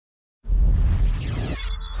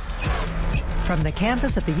from the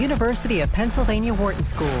campus of the University of Pennsylvania Wharton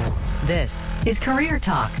School. This is Career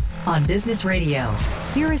Talk on Business Radio.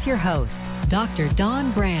 Here is your host, Dr.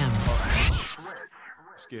 Don Graham.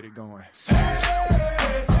 Let's get it going.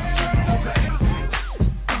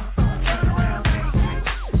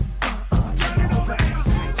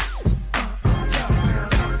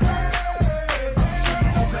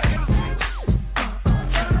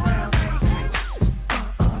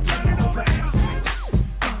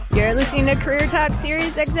 You're listening to Career Talk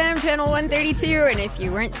Sirius XM Channel 132, and if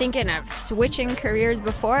you weren't thinking of switching careers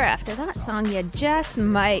before, after that song, you just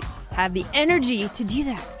might have the energy to do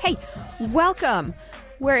that. Hey, welcome.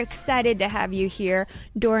 We're excited to have you here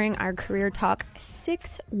during our Career Talk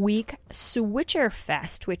 6-week Switcher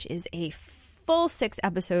Fest, which is a full 6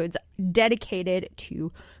 episodes dedicated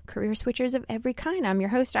to career switchers of every kind. I'm your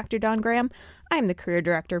host, Dr. Don Graham. I'm the career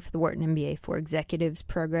director for the Wharton MBA for Executives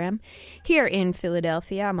program here in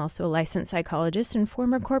Philadelphia. I'm also a licensed psychologist and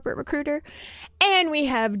former corporate recruiter. And we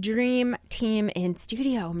have Dream Team in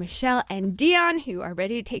studio, Michelle and Dion, who are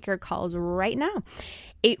ready to take your calls right now.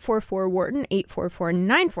 844-WHARTON,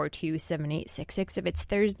 844-942-7866. If it's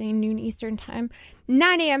Thursday, noon Eastern Time,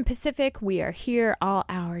 9 a.m. Pacific, we are here all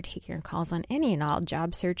hour taking your calls on any and all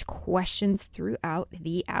job search questions throughout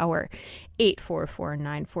the hour.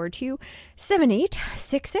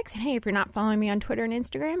 844-942-7866. And hey, if you're not following me on Twitter and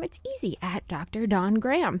Instagram, it's easy, at Dr. Don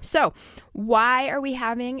Graham. So why are we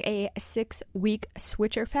having a 6-week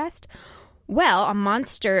Switcher Fest? Well, a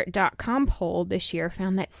Monster.com poll this year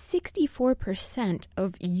found that 64%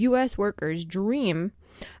 of U.S. workers dream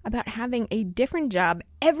about having a different job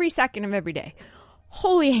every second of every day.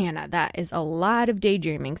 Holy Hannah, that is a lot of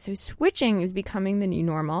daydreaming. So switching is becoming the new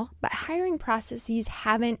normal, but hiring processes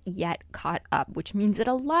haven't yet caught up, which means that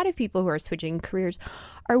a lot of people who are switching careers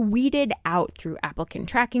are weeded out through applicant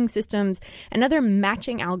tracking systems and other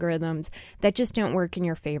matching algorithms that just don't work in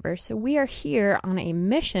your favor. So we are here on a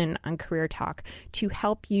mission on Career Talk to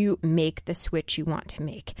help you make the switch you want to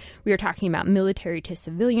make. We are talking about military to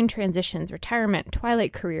civilian transitions, retirement,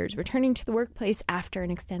 twilight careers, returning to the workplace after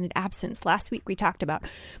an extended absence. Last week we talked about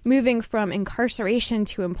moving from incarceration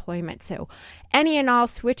to employment. So any and all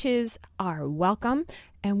switches are welcome.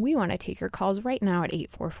 And we want to take your calls right now at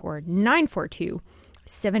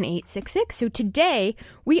 844-942-7866. So today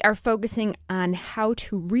we are focusing on how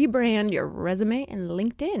to rebrand your resume and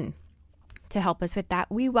LinkedIn. To help us with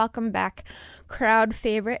that, we welcome back crowd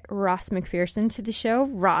favorite Ross McPherson to the show.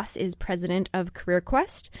 Ross is president of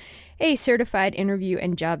CareerQuest, a certified interview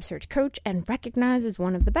and job search coach, and recognized as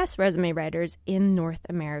one of the best resume writers in North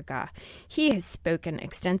America. He has spoken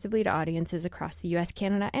extensively to audiences across the U.S.,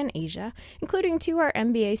 Canada, and Asia, including to our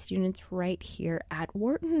MBA students right here at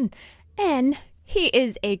Wharton. And he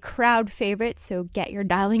is a crowd favorite, so get your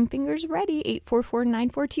dialing fingers ready.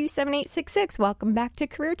 844-942-7866. Welcome back to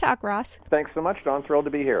Career Talk, Ross. Thanks so much, Don. Thrilled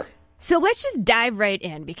to be here. So let's just dive right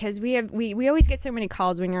in, because we always get so many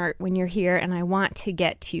calls when you're here, and I want to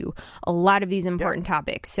get to a lot of these important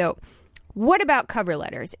topics. So what about cover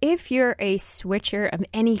letters? If you're a switcher of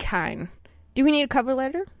any kind, do we need a cover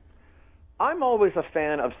letter? I'm always a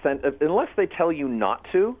fan of unless they tell you not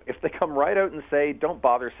to. If they come right out and say, don't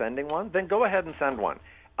bother sending one, then go ahead and send one.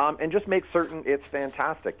 And just make certain it's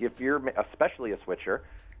fantastic. If you're especially a switcher,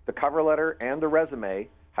 the cover letter and the resume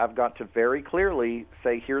have got to very clearly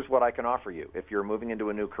say, here's what I can offer you. If you're moving into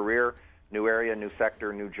a new career, new area, new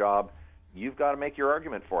sector, new job, you've got to make your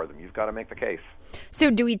argument for them. You've got to make the case. So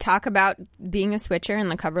do we talk about being a switcher in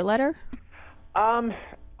the cover letter? I'm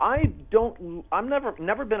never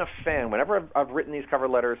been a fan. Whenever I've written these cover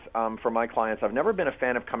letters for my clients, I've never been a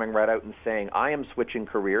fan of coming right out and saying, I am switching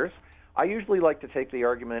careers. I usually like to take the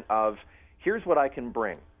argument of, here's what I can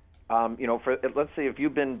bring. Let's say if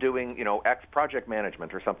you've been doing, X project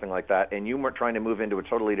management or something like that, and you were trying to move into a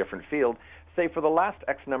totally different field, say for the last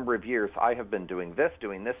X number of years, I have been doing this,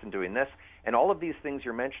 and all of these things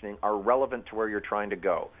you're mentioning are relevant to where you're trying to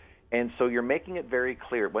go. And so you're making it very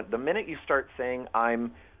clear. The minute you start saying,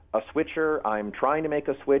 I'm a switcher, I'm trying to make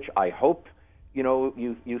a switch, I hope,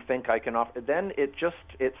 you think I can offer, then it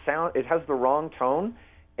has the wrong tone.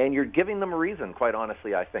 And you're giving them a reason, quite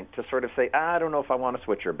honestly, I think, to sort of say, I don't know if I want a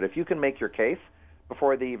switcher. But if you can make your case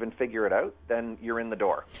before they even figure it out, then you're in the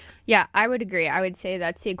door. Yeah, I would agree. I would say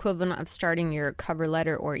that's the equivalent of starting your cover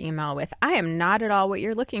letter or email with, I am not at all what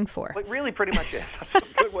you're looking for. It really pretty much is. That's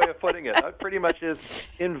a good way of putting it. That pretty much is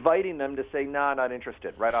inviting them to say, nah, not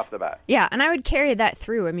interested, right off the bat. Yeah, and I would carry that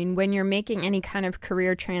through. I mean, when you're making any kind of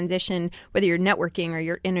career transition, whether you're networking or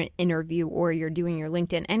you're in an interview or you're doing your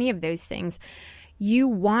LinkedIn, any of those things, you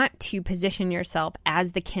want to position yourself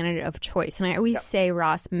as the candidate of choice. And I always say,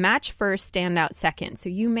 Ross, match first, stand out second. So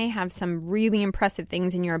you may have some really impressive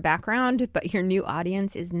things in your background, but your new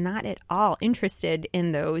audience is not at all interested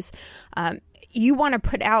in those. You want to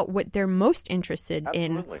put out what they're most interested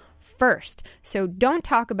in first. So don't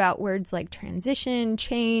talk about words like transition,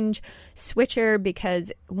 change, switcher,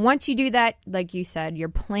 because once you do that, like you said, you're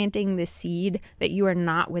planting the seed that you are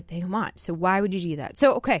not what they want. So why would you do that?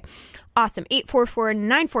 So, okay, awesome.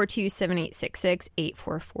 844-942-7866,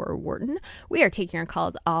 844-WHARTON. We are taking your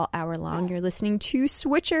calls all hour long. You're listening to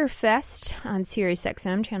Switcher Fest on Sirius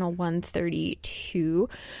XM, channel 132.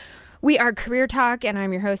 We are Career Talk, and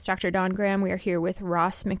I'm your host, Dr. Dawn Graham. We are here with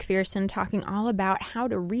Ross McPherson talking all about how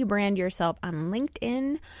to rebrand yourself on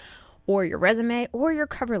LinkedIn or your resume or your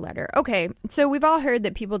cover letter. Okay, so we've all heard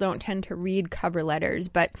that people don't tend to read cover letters,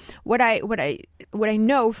 but what I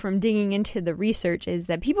know from digging into the research is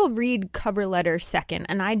that people read cover letters second,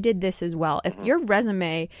 and I did this as well. If your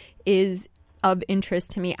resume is of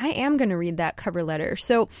interest to me, I am going to read that cover letter.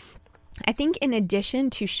 So I think in addition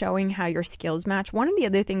to showing how your skills match, one of the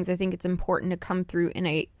other things I think it's important to come through in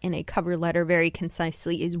a cover letter very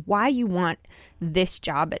concisely is why you want this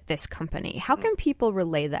job at this company. How can people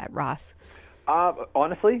relay that, Ross?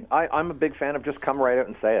 Honestly, I'm a big fan of just come right out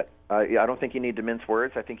and say it. I don't think you need to mince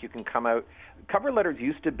words. I think you can come out. Cover letters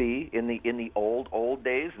used to be in the old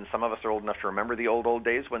days, and some of us are old enough to remember the old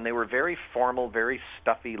days when they were very formal, very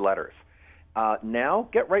stuffy letters. Now,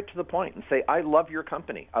 get right to the point and say, I love your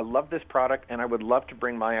company. I love this product, and I would love to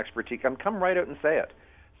bring my expertise. Come right out and say it.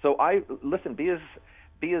 So be as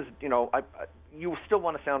you still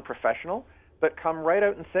want to sound professional, but come right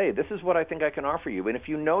out and say, this is what I think I can offer you. And if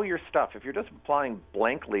you know your stuff, if you're just applying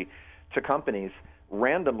blankly to companies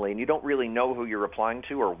randomly and you don't really know who you're applying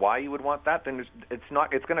to or why you would want that, then it's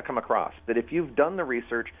going to come across. But if you've done the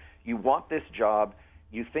research, you want this job,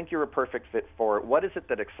 you think you're a perfect fit for it, what is it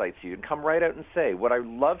that excites you? And come right out and say, what I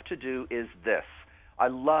love to do is this. I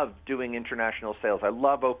love doing international sales. I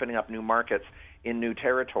love opening up new markets in new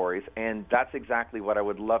territories, and that's exactly what I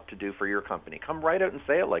would love to do for your company. Come right out and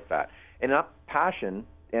say it like that. And that passion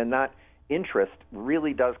and that interest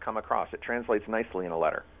really does come across. It translates nicely in a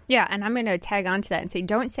letter. Yeah, and I'm going to tag on to that and say,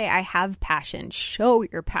 don't say I have passion. Show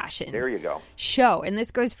your passion. There you go. Show. And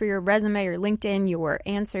this goes for your resume, your LinkedIn, your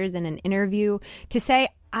answers in an interview. To say,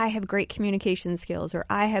 I have great communication skills or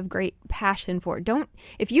I have great passion for it.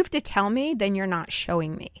 If you have to tell me, then you're not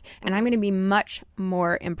showing me. And I'm going to be much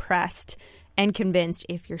more impressed and convinced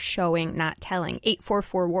if you're showing, not telling.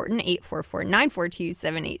 844-WHARTON,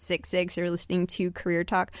 844-942-7866. You're listening to Career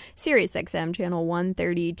Talk, Sirius XM, channel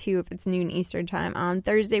 132. If it's noon Eastern time on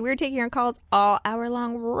Thursday, we're taking your calls all hour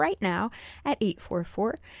long right now at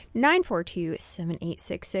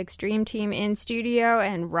 844-942-7866. Dream Team in studio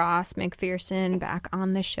and Ross McPherson back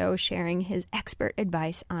on the show sharing his expert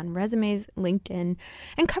advice on resumes, LinkedIn,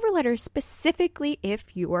 and cover letters specifically if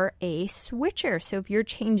you're a switcher. So if you're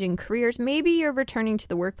changing careers, maybe you're returning to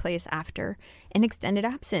the workplace after an extended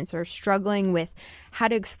absence or struggling with how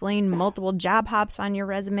to explain multiple job hops on your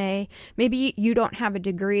resume. Maybe you don't have a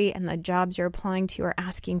degree and the jobs you're applying to are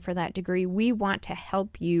asking for that degree. We want to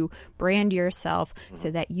help you brand yourself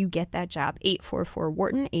so that you get that job.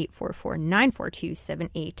 844-WHARTON,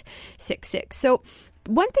 844-942-7866. So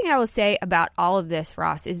one thing I will say about all of this,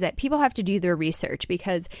 Ross, is that people have to do their research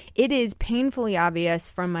because it is painfully obvious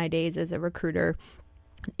from my days as a recruiter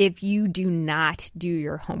if you do not do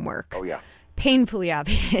your homework. Oh, yeah. Painfully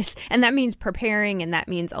obvious. And that means preparing, and that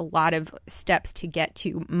means a lot of steps to get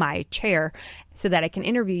to my chair so that I can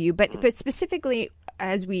interview you. But specifically,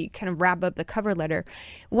 as we kind of wrap up the cover letter,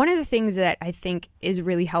 one of the things that I think is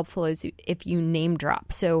really helpful is if you name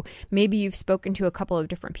drop. So maybe you've spoken to a couple of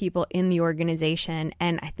different people in the organization,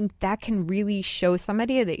 and I think that can really show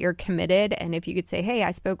somebody that you're committed. And if you could say, hey,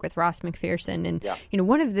 I spoke with Ross McPherson, and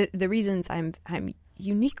one of the reasons I'm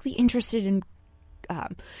uniquely interested in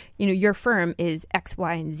your firm is X,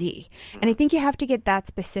 Y, and Z. And I think you have to get that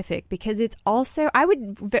specific because it's also, I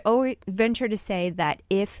would venture to say that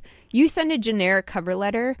if you send a generic cover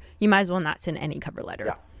letter, you might as well not send any cover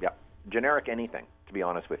letter. Yeah. Generic anything, to be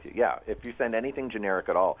honest with you. Yeah, if you send anything generic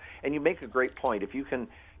at all. And you make a great point. If you can,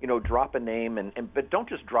 drop a name, but don't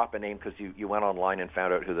just drop a name because you went online and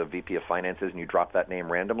found out who the VP of Finance is and you dropped that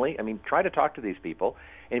name randomly. I mean, try to talk to these people.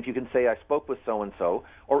 And if you can say, I spoke with so-and-so,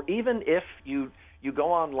 or even if you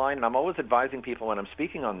go online, and I'm always advising people when I'm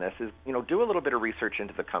speaking on this, is, do a little bit of research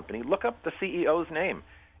into the company. Look up the CEO's name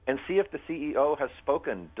and see if the CEO has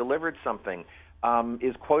spoken, delivered something,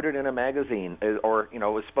 is quoted in a magazine, or,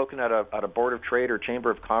 was spoken at a board of trade or chamber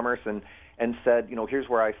of commerce, and and said, here's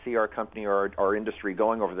where I see our company or our industry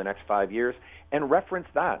going over the next 5 years, and reference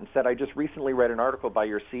that and said, I just recently read an article by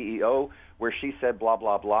your CEO where she said blah,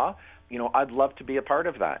 blah, blah. I'd love to be a part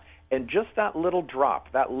of that. And just that little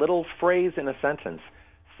drop, that little phrase in a sentence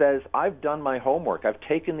says, I've done my homework. I've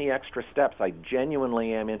taken the extra steps. I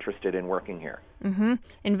genuinely am interested in working here. Mm-hmm.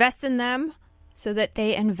 Invest in them so that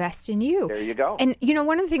they invest in you. There you go. And,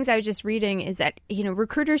 one of the things I was just reading is that,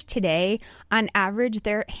 recruiters today, on average,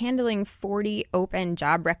 they're handling 40 open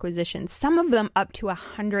job requisitions, some of them up to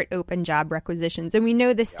 100 open job requisitions. And we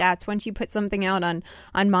know the stats. Once you put something out on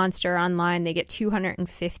Monster online, they get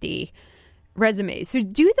 250 resumes. So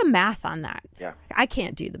do the math on that. Yeah. I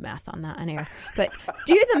can't do the math on that on air, but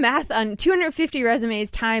do the math on 250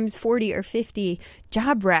 resumes times 40 or 50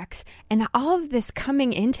 job recs and all of this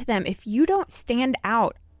coming into them. If you don't stand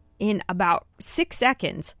out in about 6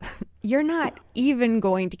 seconds, you're not even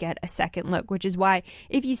going to get a second look, which is why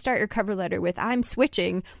if you start your cover letter with "I'm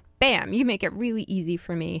switching," bam, you make it really easy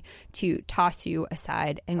for me to toss you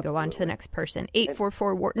aside and go on to the next person.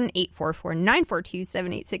 844-WHARTON,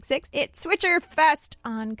 844-942-7866. It's Switcher Fest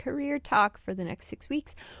on Career Talk for the next 6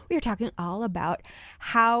 weeks. We are talking all about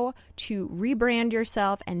how to rebrand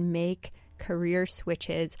yourself and make career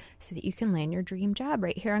switches so that you can land your dream job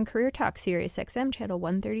right here on Career Talk, Sirius XM, channel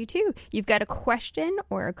 132. You've got a question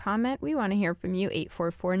or a comment, we want to hear from you.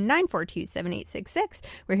 844-942-7866.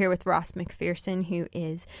 We're here with Ross McPherson, who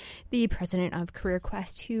is the president of Career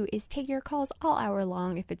Quest, who is taking your calls all hour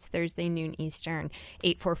long if it's Thursday noon Eastern.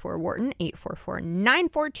 844-WHARTON,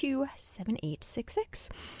 844-942-7866.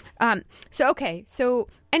 So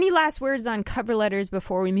any last words on cover letters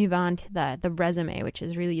before we move on to the resume, which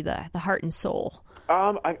is really the heart and soul?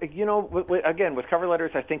 Again, with cover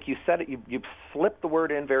letters, I think you said it. You slipped the word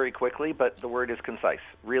in very quickly, but the word is concise.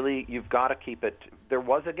 Really, you've got to keep it. There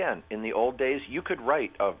was, again, in the old days, you could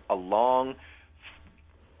write a long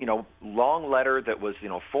letter that was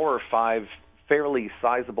 4 or 5 fairly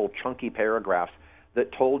sizable, chunky paragraphs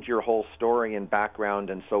that told your whole story and background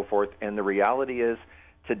and so forth. And the reality is,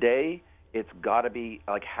 today, it's got to be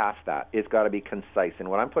like half that. It's got to be concise. And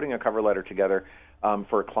when I'm putting a cover letter together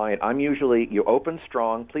for a client, I'm usually, you open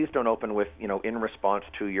strong. Please don't open with, in response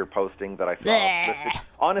to your posting that I saw.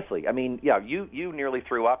 Honestly, you nearly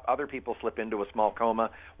threw up. Other people slip into a small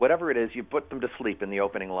coma. Whatever it is, you put them to sleep in the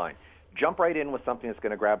opening line. Jump right in with something that's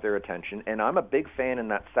going to grab their attention. And I'm a big fan in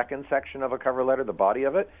that second section of a cover letter, the body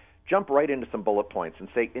of it. Jump right into some bullet points and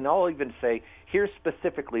I'll even say, here's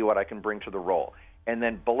specifically what I can bring to the role. And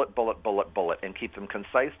then bullet, and keep them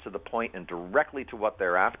concise, to the point, and directly to what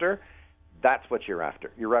they're after. That's what you're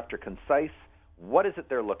after. You're after concise. What is it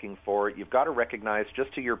they're looking for? You've got to recognize,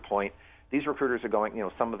 just to your point, these recruiters are going,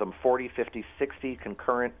 some of them 40, 50, 60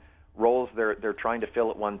 concurrent roles they're trying to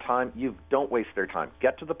fill at one time. You don't waste their time.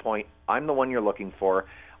 Get to the point. I'm the one you're looking for.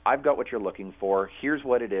 I've got what you're looking for. Here's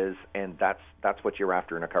what it is, and that's what you're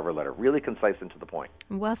after in a cover letter. Really concise and to the point.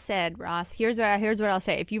 Well said, Ross. Here's what I'll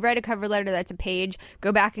say. If you write a cover letter that's a page,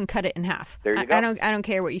 go back and cut it in half. There you go. I don't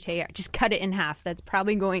care what you take out. Just cut it in half. That's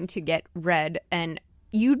probably going to get read, and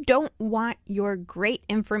you don't want your great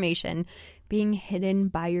information being hidden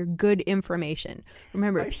by your good information.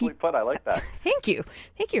 Remember, nicely put. I like that. Thank you,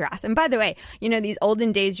 Ross. And by the way, these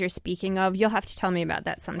olden days you're speaking of, you'll have to tell me about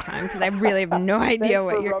that sometime, because I really have no idea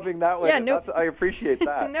what you're rubbing that way. Yeah, no, I appreciate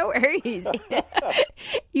that. No worries.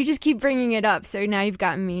 You just keep bringing it up, so now you've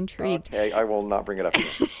gotten me intrigued. Okay, I will not bring it up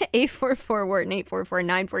again. 844-WHARTON,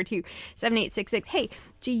 844-942-7866. Hey,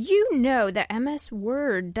 do you know that MS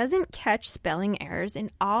Word doesn't catch spelling errors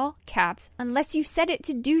in all caps unless you set it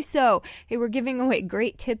to do so? Hey, we're giving away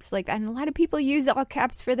great tips like that, and a lot of people use all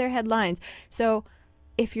caps for their headlines. So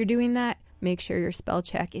if you're doing that, make sure your spell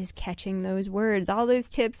check is catching those words. All those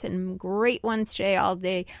tips and great ones today, all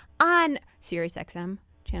day on Sirius XM.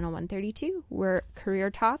 Channel 132, we're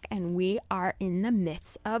Career Talk, and we are in the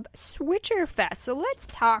midst of Switcher Fest. So let's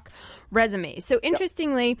talk resumes. So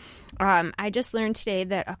interestingly, I just learned today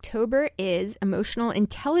that October is Emotional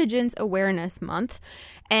Intelligence Awareness Month,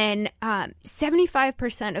 and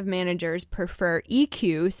 75% of managers prefer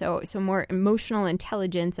EQ, so more emotional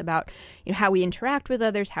intelligence about how we interact with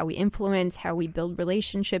others, how we influence, how we build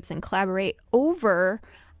relationships and collaborate, over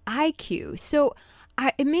IQ. So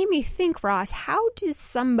it made me think, Ross, how does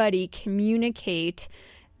somebody communicate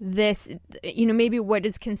this, maybe what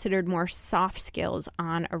is considered more soft skills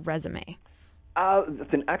on a resume?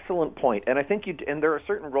 That's an excellent point. And I think and there are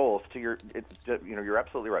certain roles you're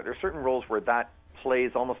absolutely right. There are certain roles where that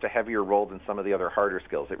plays almost a heavier role than some of the other harder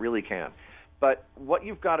skills. It really can. But what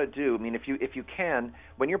you've got to do, if you can,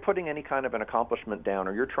 when you're putting any kind of an accomplishment down,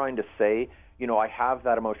 or you're trying to say, I have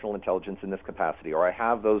that emotional intelligence in this capacity, or I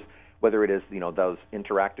have those whether it is, those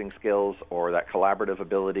interacting skills or that collaborative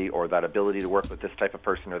ability or that ability to work with this type of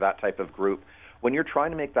person or that type of group. When you're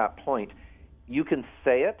trying to make that point, you can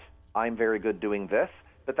say it, I'm very good doing this,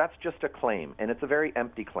 but that's just a claim, and it's a very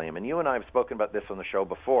empty claim. And you and I have spoken about this on the show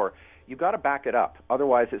before. You've got to back it up.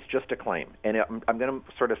 Otherwise, it's just a claim, and I'm going to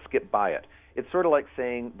sort of skip by it. It's sort of like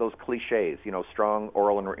saying those cliches, strong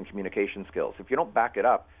oral and written communication skills. If you don't back it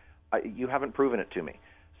up, you haven't proven it to me.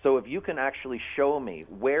 So if you can actually show me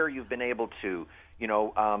where you've been able to,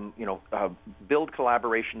 build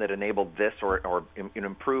collaboration that enabled this or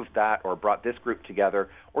improved that or brought this group together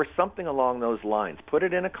or something along those lines, put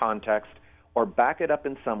it in a context or back it up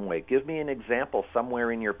in some way. Give me an example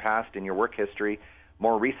somewhere in your past, in your work history,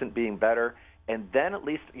 more recent being better, and then at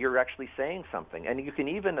least you're actually saying something. And you can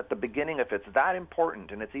even at the beginning, if it's that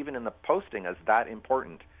important, and it's even in the posting as that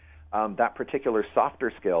important, that particular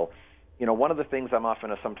softer skill. One of the things I'm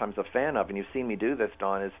often sometimes a fan of, and you've seen me do this,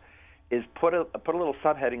 Dawn, is put a little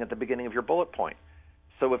subheading at the beginning of your bullet point.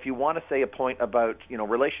 So if you want to say a point about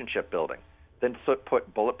relationship building, then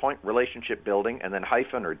put bullet point, relationship building, and then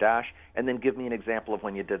hyphen or dash, and then give me an example of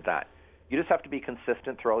when you did that. You just have to be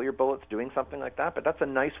consistent through all your bullets doing something like that, but that's a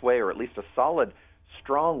nice way, or at least a solid,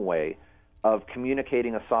 strong way of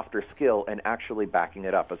communicating a softer skill and actually backing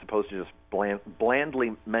it up as opposed to just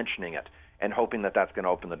blandly mentioning it and hoping that that's going to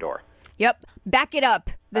open the door. Yep. Back it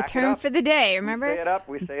up. The term for the day, remember? We say it up.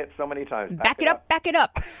 We say it so many times. Back it up. Back it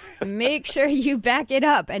up. Make sure you back it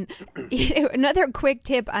up. And another quick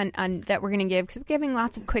tip on that we're going to give, because we're giving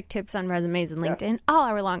lots of quick tips on resumes and LinkedIn all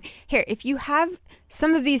hour long. Here, if you have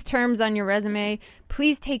some of these terms on your resume,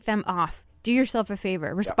 please take them off. Do yourself a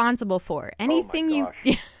favor. Responsible for anything you.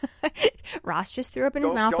 Ross just threw up in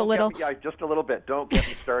his mouth a little. Just a little bit. Don't get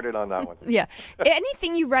me started on that one. Yeah.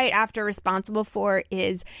 Anything you write after responsible for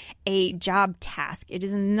is a job task. It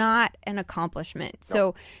is not an accomplishment. No.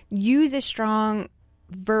 So use a strong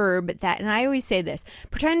verb that, and I always say this,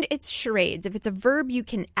 pretend it's charades. If it's a verb you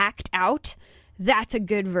can act out, that's a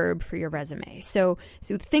good verb for your resume. So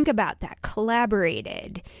think about that.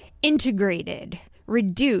 Collaborated, integrated,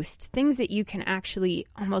 reduced, things that you can actually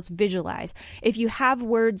almost visualize. If you have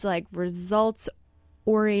words like results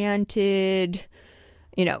oriented,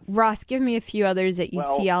 Ross, give me a few others that you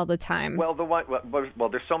see all the time. Well,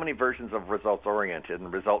 there's so many versions of results oriented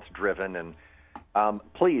and results driven, and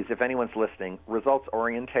please, if anyone's listening, results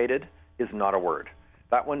orientated is not a word.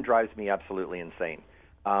 That one drives me absolutely insane.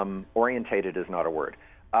 Orientated is not a word.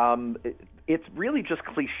 It's really just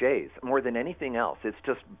cliches more than anything else. It's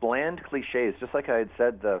just bland cliches, just like I had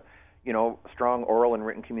said, the strong oral and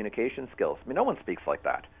written communication skills. I mean, no one speaks like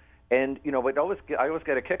that. And but I always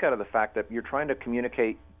get a kick out of the fact that you're trying to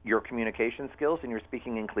communicate your communication skills and you're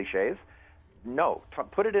speaking in cliches. No,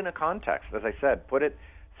 put it in a context. As I said,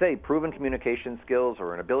 say proven communication skills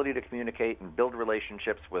or an ability to communicate and build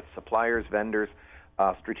relationships with suppliers, vendors,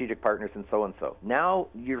 strategic partners, and so and so. Now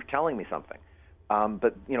you're telling me something.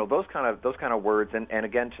 But those kind of words, and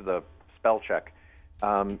again to the spell check,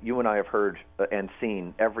 you and I have heard and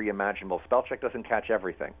seen every imaginable. Spell check doesn't catch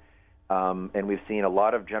everything, and we've seen a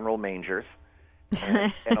lot of general managers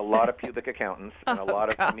and a lot of pubic accountants and a lot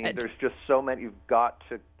of. God. I mean, there's just so many. You've got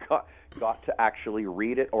to actually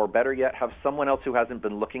read it, or better yet, have someone else who hasn't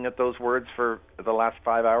been looking at those words for the last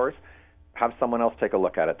 5 hours. Have someone else take a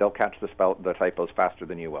look at it. They'll catch the typos faster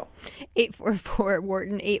than you will.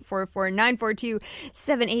 844-WHARTON,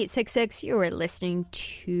 844-942-7866. You are listening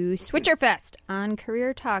to Switcherfest on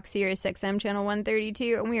Career Talk, Sirius XM Channel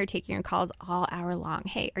 132, and we are taking your calls all hour long.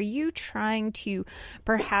 Hey, are you trying to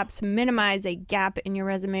perhaps minimize a gap in your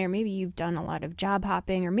resume, or maybe you've done a lot of job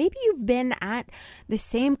hopping, or maybe you've been at the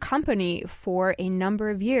same company for a number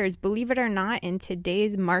of years? Believe it or not, in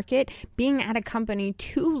today's market, being at a company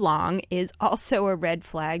too long is also a red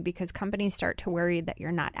flag, because companies start to worry that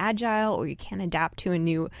you're not agile or you can't adapt to a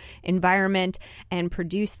new environment and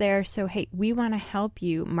produce there. So, hey, we want to help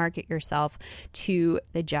you market yourself to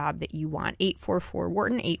the job that you want.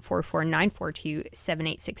 844-WHARTON,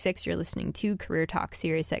 844-942-7866. You're listening to Career Talk,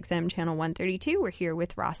 Sirius XM Channel 132. We're here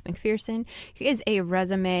with Ross McPherson. He is a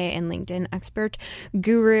resume and LinkedIn expert,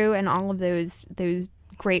 guru, and all of those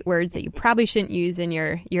great words that you probably shouldn't use in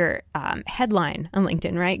your headline on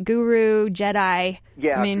LinkedIn, right? Guru, Jedi.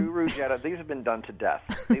 Yeah, Guru, Jedi. These have been done to death.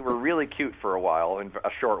 They were really cute for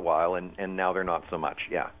a short while, and now they're not so much.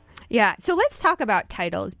 Yeah. Yeah. So let's talk about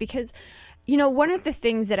titles, because, one of the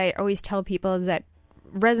things that I always tell people is that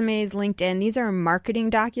resumes, LinkedIn, these are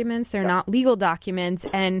marketing documents. They're not legal documents.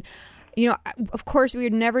 And Of course, we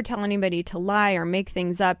would never tell anybody to lie or make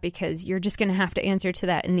things up because you're just going to have to answer to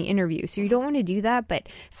that in the interview. So you don't want to do that. But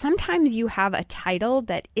sometimes you have a title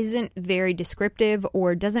that isn't very descriptive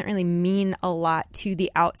or doesn't really mean a lot to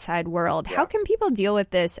the outside world. Yeah. How can people deal with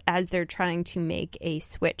this as they're trying to make a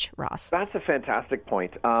switch, Ross? That's a fantastic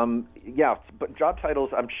point. But job titles,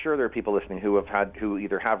 I'm sure there are people listening who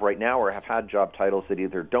either have right now or have had job titles that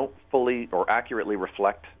either don't fully or accurately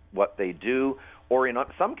reflect what they do, or in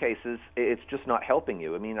some cases, it's just not helping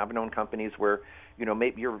you. I mean, I've known companies where,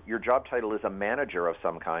 maybe your job title is a manager of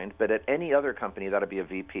some kind, but at any other company, that would be a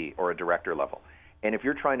VP or a director level. And if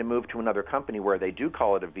you're trying to move to another company where they do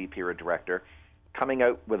call it a VP or a director, coming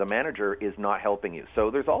out with a manager is not helping you.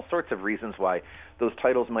 So there's all sorts of reasons why those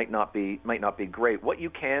titles might not be great. What you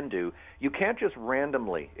can do, you can't just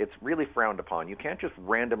randomly, it's really frowned upon, you can't just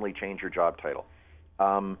randomly change your job title.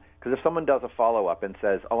 Because if someone does a follow-up and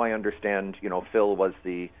says, oh, I understand, Phil was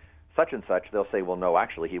the such and such, they'll say, well, no,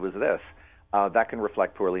 actually, he was this. That can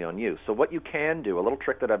reflect poorly on you. So what you can do, a little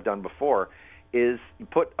trick that I've done before, is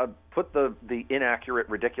put the inaccurate,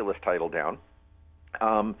 ridiculous title down,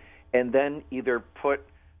 and then either put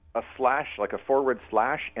a slash, like a forward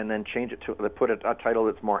slash, and then change it to put a title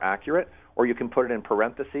that's more accurate, or you can put it in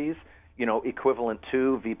parentheses, equivalent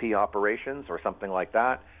to VP operations or something like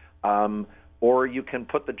that. Or you can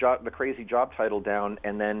put the crazy job title down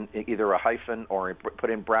and then either a hyphen or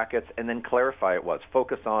put in brackets and then clarify it was.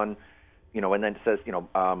 Focus on, and then it says,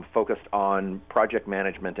 focused on project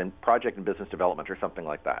management and project and business development or something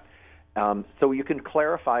like that. So you can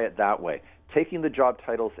clarify it that way. Taking the job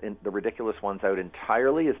titles, the ridiculous ones, out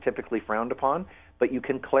entirely is typically frowned upon, but you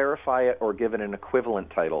can clarify it or give it an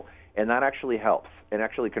equivalent title, and that actually helps.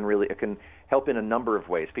 It can help in a number of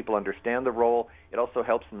ways. People understand the role. It also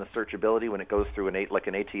helps in the searchability when it goes through an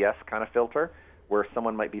ATS kind of filter, where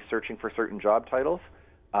someone might be searching for certain job titles.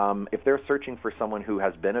 If they're searching for someone who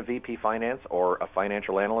has been a VP finance or a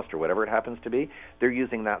financial analyst or whatever it happens to be, they're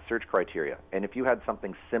using that search criteria. And if you had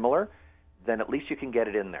something similar, then at least you can get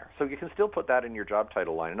it in there. So you can still put that in your job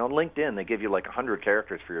title line. And on LinkedIn, they give you like 100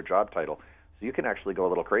 characters for your job title. So you can actually go a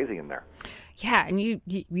little crazy in there. Yeah, and you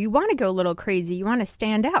want to go a little crazy. You want to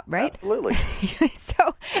stand out, right? Absolutely.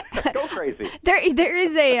 So go crazy. There's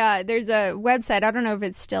a website. I don't know if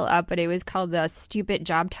it's still up, but it was called the Stupid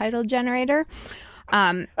Job Title Generator.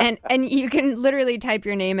 And you can literally type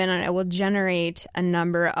your name in and it will generate a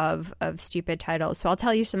number of stupid titles. So I'll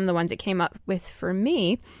tell you some of the ones it came up with for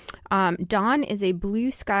me. Dawn is a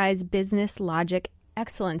Blue Skies business logic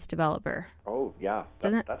excellence developer. Oh, yeah.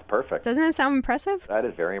 That's perfect. Doesn't that sound impressive? That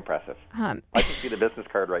is very impressive. I can see the business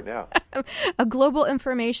card right now. A global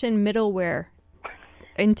information middleware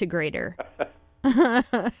integrator.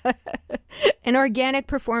 An organic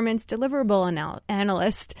performance deliverable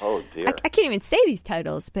analyst. Oh, dear. I can't even say these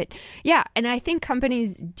titles, but yeah. And I think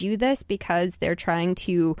companies do this because they're trying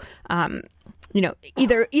to,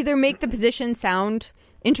 either make the position sound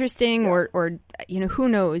interesting or who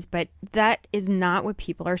knows, but that is not what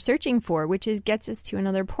people are searching for, which gets us to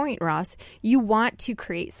another point, Ross. You want to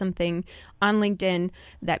create something on LinkedIn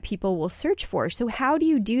that people will search for. So how do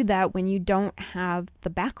you do that when you don't have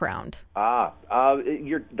the background?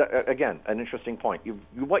 You're again, an interesting point.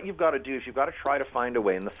 What you've got to do is you've got to try to find a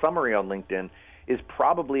way, and the summary on LinkedIn is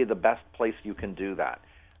probably the best place you can do that.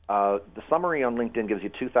 The summary on LinkedIn gives you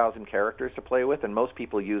 2,000 characters to play with, and most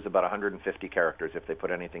people use about 150 characters if they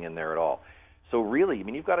put anything in there at all. So really,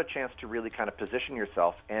 you've got a chance to really kind of position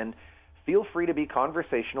yourself, and feel free to be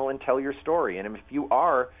conversational and tell your story. And if you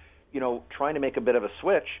are, trying to make a bit of a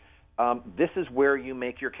switch, this is where you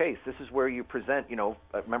make your case. This is where you present,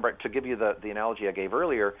 remember, to give you the analogy I gave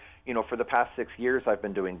earlier, for the past 6 years I've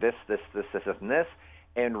been doing this, and this,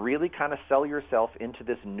 and really kind of sell yourself into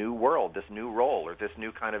this new world, this new role, or this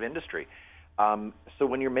new kind of industry. So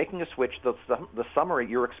when you're making a switch, the summary,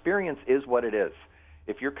 your experience is what it is.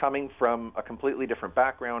 If you're coming from a completely different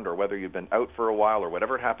background, or whether you've been out for a while, or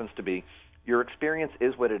whatever it happens to be, your experience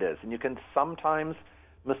is what it is. And you can sometimes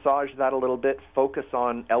massage that a little bit, focus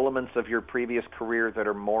on elements of your previous career that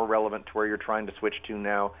are more relevant to where you're trying to switch to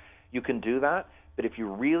now. You can do that. But if you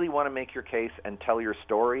really want to make your case and tell your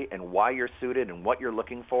story and why you're suited and what you're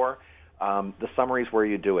looking for, the summary is where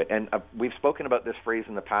you do it. And we've spoken about this phrase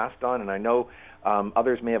in the past, Don, and I know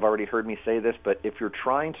others may have already heard me say this, but if you're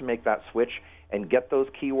trying to make that switch and get those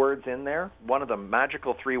keywords in there, one of the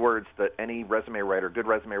magical 3 words that any resume writer, good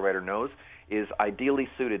resume writer knows is ideally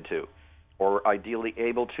suited to, or ideally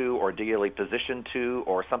able to, or ideally positioned to,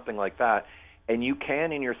 or something like that. And you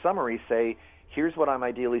can, in your summary, say, here's what I'm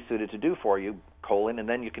ideally suited to do for you, : and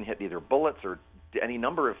then you can hit either bullets or any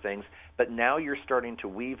number of things, but now you're starting to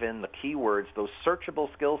weave in the keywords, those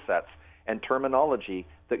searchable skill sets and terminology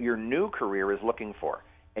that your new career is looking for.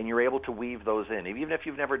 And you're able to weave those in. Even if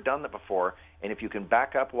you've never done that before, and if you can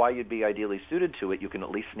back up why you'd be ideally suited to it, you can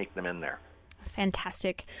at least sneak them in there.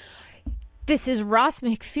 Fantastic. This is Ross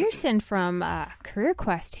McPherson from Career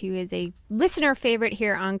Quest, who is a listener favorite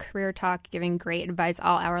here on Career Talk, giving great advice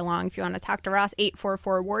all hour long. If you want to talk to Ross,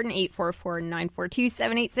 844-WARDEN,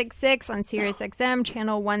 844-942-7866 on SiriusXM,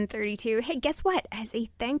 channel 132. Hey, guess what? As a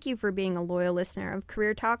thank you for being a loyal listener of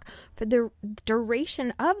Career Talk, for the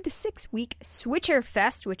duration of the 6-week Switcher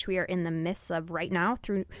Fest, which we are in the midst of right now,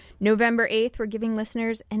 through November 8th, we're giving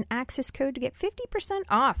listeners an access code to get 50%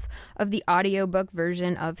 off of the audiobook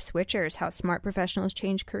version of Switchers, How Smart Professionals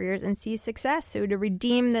Change Careers and See Success. So to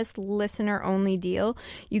redeem this listener-only deal,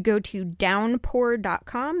 you go to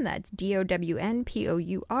downpour.com, that's DOWNPOUR.com,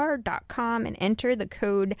 and enter the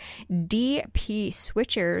code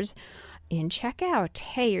DPSwitchers in checkout.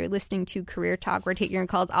 Hey, you're listening to Career Talk. We're taking your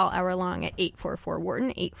calls all hour long at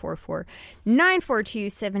 844-WARDEN,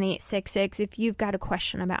 844-942-7866. If you've got a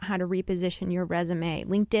question about how to reposition your resume,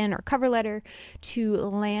 LinkedIn, or cover letter to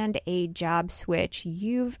land a job switch,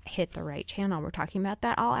 you've hit the right channel. We're talking about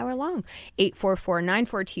that all hour long.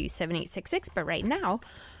 844-942-7866. But right now,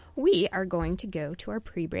 we are going to go to our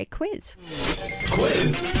pre-break quiz.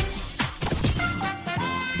 Quiz?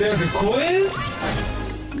 There's a quiz?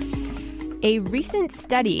 A recent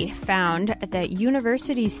study found that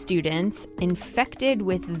university students infected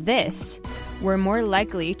with this were more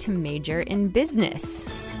likely to major in business.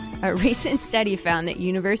 A recent study found that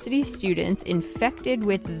university students infected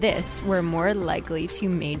with this were more likely to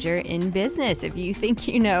major in business. If you think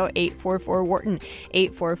you know, 844-WARDEN,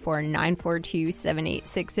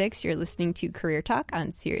 844-942-7866. You're listening to Career Talk on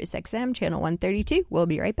SiriusXM, channel 132. We'll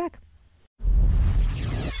be right back.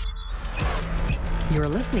 You're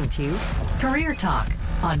listening to Career Talk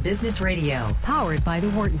on Business Radio, powered by the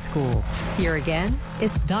Wharton School. Here again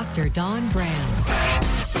is Dr. Don Graham.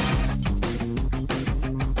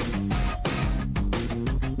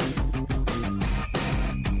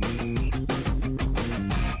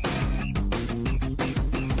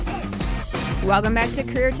 Welcome back to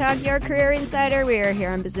Career Talk, your career insider. We are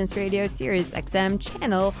here on Business Radio, SiriusXM,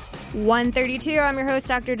 channel 132. I'm your host,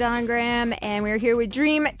 Dr. Don Graham, and we're here with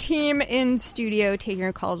Dream Team in studio, taking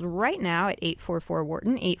your calls right now at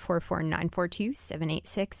 844-WARDEN,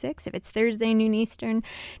 844-942-7866. If it's Thursday, noon Eastern,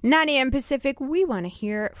 9 a.m. Pacific, we want to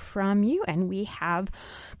hear from you, and we have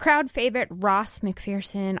crowd favorite Ross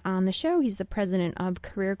McPherson on the show. He's the president of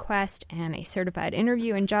Career Quest and a certified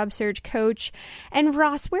interview and job search coach. And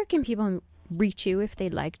Ross, where can people reach you if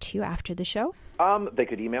they'd like to after the show? They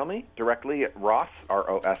could email me directly at Ross,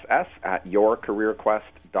 R-O-S-S, at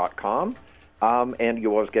yourcareerquest.com. And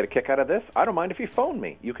you always get a kick out of this. I don't mind if you phone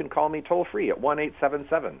me. You can call me toll-free at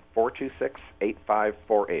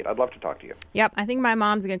 1-877-426-8548. I'd love to talk to you. Yep, I think my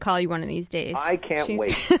mom's going to call you one of these days. I can't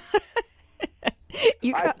wait.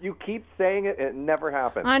 You keep saying it, it never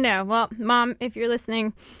happens. I know. Well, Mom, if you're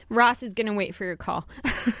listening, Ross is going to wait for your call.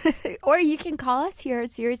 Or you can call us here at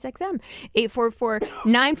SiriusXM,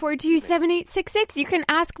 844-942-7866. You can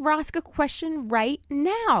ask Ross a question right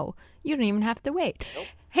now. You don't even have to wait. Nope.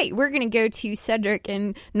 Hey, we're going to go to Cedric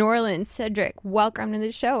in New Orleans. Cedric, welcome to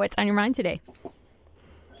the show. What's on your mind today?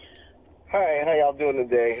 Hi, how y'all doing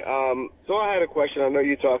today? So I had a question. I know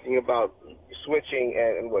you're talking about switching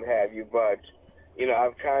and what have you, but you know,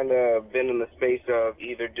 I've kind of been in the space of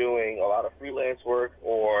either doing a lot of freelance work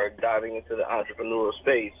or diving into the entrepreneurial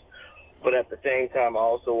space. But at the same time, I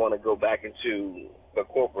also want to go back into the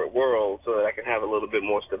corporate world so that I can have a little bit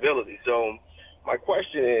more stability. So my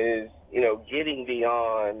question is, you know, getting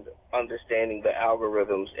beyond understanding the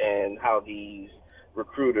algorithms and how these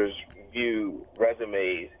recruiters view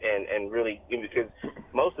resumes and really, because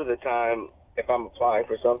most of the time, if I'm applying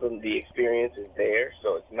for something, the experience is there,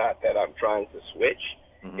 so it's not that I'm trying to switch.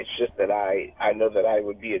 Mm-hmm. It's just that I know that I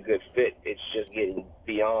would be a good fit. It's just getting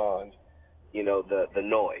beyond, you know, the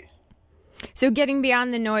noise. So getting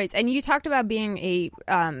beyond the noise. And you talked about being a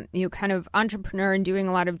kind of entrepreneur and doing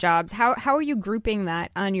a lot of jobs. How are you grouping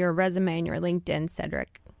that on your resume and your LinkedIn,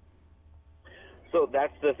 Cedric? So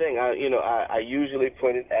that's the thing. I usually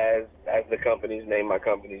put it as the company's name, my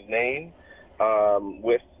company's name,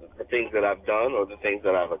 with the things that I've done or the things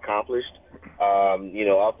that I've accomplished.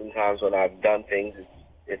 Oftentimes when I've done things,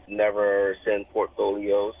 it's never send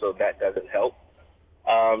portfolio, so that doesn't help.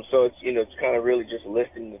 So it's kind of really just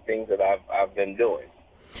listing the things that I've been doing.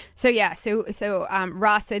 So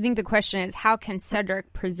Ross, I think the question is, how can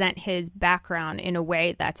Cedric present his background in a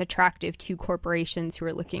way that's attractive to corporations who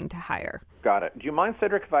are looking to hire? Got it. Do you mind,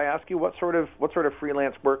 Cedric, if I ask you what sort of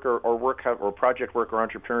freelance work or project work or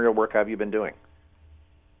entrepreneurial work have you been doing?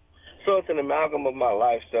 So it's an amalgam of my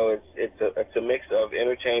life. So it's a mix of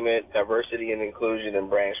entertainment, diversity and inclusion, and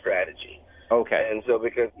brand strategy. Okay. And so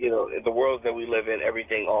because, the world that we live in,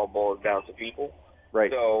 everything all boils down to people. Right.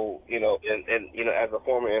 So, as a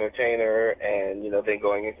former entertainer and, then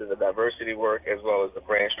going into the diversity work as well as the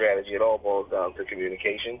brand strategy, it all boils down to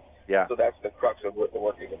communication. Yeah. So that's the crux of what the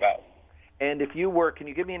work is about. And if you were, can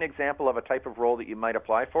you give me an example of a type of role that you might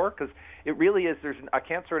apply for? Because it really is, I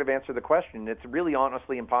can't sort of answer the question. It's really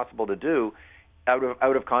honestly impossible to do out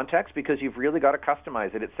of context, because you've really got to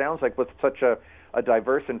customize it. It sounds like with such a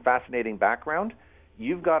diverse and fascinating background,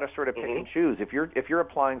 you've got to sort of pick and choose. If you're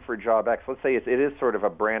applying for job X, let's say it is sort of a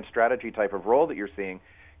brand strategy type of role that you're seeing,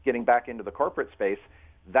 getting back into the corporate space,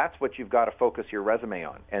 that's what you've got to focus your resume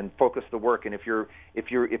on and focus the work. And if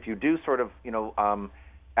you do sort of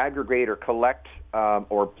aggregate or collect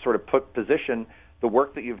or sort of position the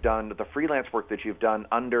work that you've done, the freelance work that you've done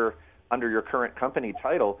under your current company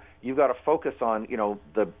title, you've got to focus on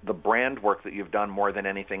the brand work that you've done more than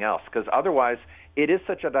anything else, because otherwise it is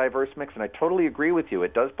such a diverse mix. And I totally agree with you.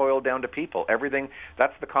 It does boil down to people. Everything,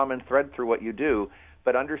 that's the common thread through what you do.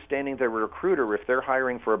 But understanding the recruiter, if they're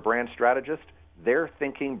hiring for a brand strategist, they're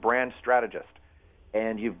thinking brand strategist,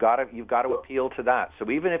 and you've got to appeal to that.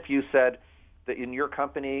 So even if you said that in your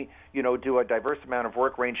company, do a diverse amount of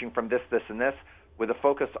work ranging from this, and this, with a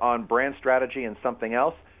focus on brand strategy and something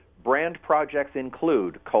else, brand projects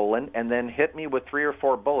include, and then hit me with 3 or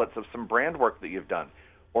 4 bullets of some brand work that you've done.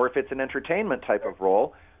 Or if it's an entertainment type of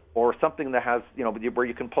role, or something that has, where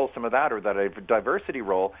you can pull some of that, or that a diversity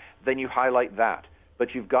role, then you highlight that.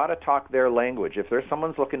 But you've got to talk their language. If there's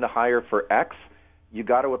someone's looking to hire for X, you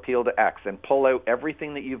got to appeal to X and pull out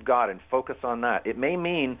everything that you've got and focus on that. It may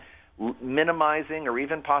mean minimizing or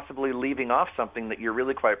even possibly leaving off something that you're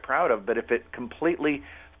really quite proud of, but if it completely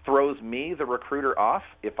throws me, the recruiter, off,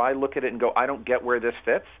 if I look at it and go, I don't get where this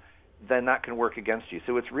fits, then that can work against you.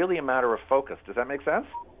 So it's really a matter of focus. Does that make sense?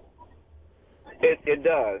 It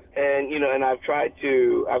does. And and I've tried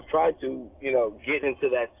to get into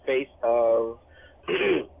that space of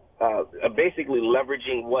basically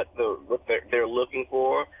leveraging what they're looking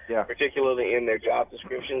for, particularly in their job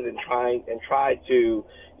descriptions, and try to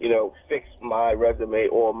fix my resume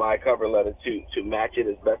or my cover letter to match it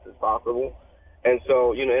as best as possible. And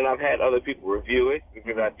so and I've had other people review it,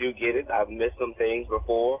 because I do get it. I've missed some things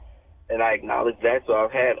before, and I acknowledge that. So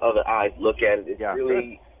I've had other eyes look at it. It's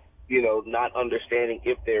really not understanding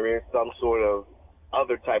if there is some sort of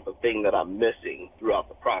other type of thing that I'm missing throughout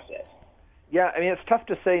the process. Yeah, I mean, it's tough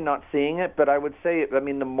to say not seeing it, but I would say, the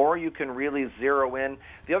more you can really zero in.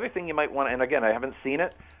 The other thing you might want to, and again, I haven't seen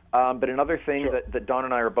it, but another thing that Don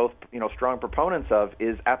and I are both, strong proponents of,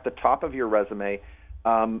 is at the top of your resume,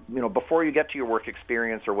 before you get to your work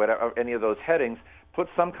experience or whatever, any of those headings, put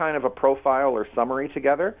some kind of a profile or summary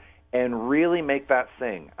together and really make that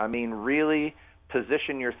sing. I mean, really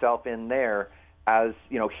position yourself in there as,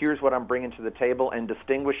 here's what I'm bringing to the table, and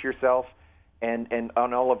distinguish yourself and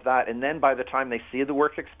on all of that. And then by the time they see the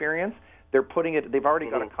work experience, they've already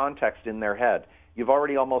got a context in their head. You've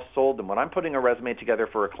already almost sold them. When I'm putting a resume together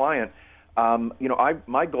for a client,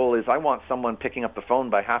 my goal is I want someone picking up the phone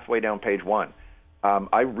by halfway down page 1.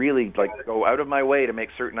 I really go out of my way to make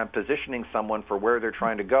certain I'm positioning someone for where they're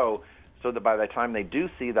trying to go, so that by the time they do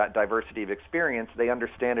see that diversity of experience, they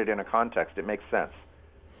understand it in a context. It makes sense.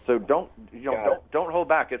 So don't hold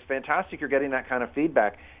back. It's fantastic you're getting that kind of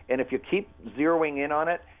feedback, and if you keep zeroing in on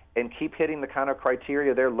it and keep hitting the kind of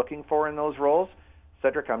criteria they're looking for in those roles,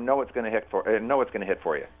 Cedric, I know it's going to hit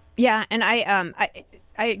for you. Yeah, and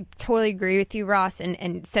I totally agree with you, Ross,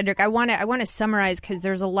 and Cedric. I want to summarize, because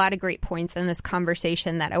there's a lot of great points in this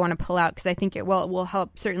conversation that I want to pull out, because I think it will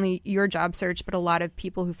help certainly your job search, but a lot of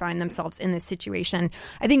people who find themselves in this situation.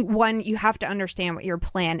 I think, one, you have to understand what your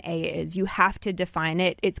plan A is. You have to define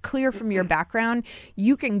it. It's clear from your background.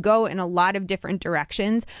 You can go in a lot of different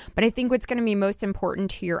directions, but I think what's going to be most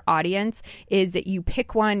important to your audience is that you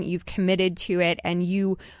pick one, you've committed to it, and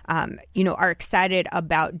you are excited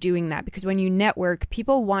about doing that, because when you network,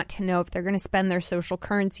 people want to know, if they're going to spend their social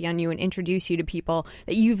currency on you and introduce you to people,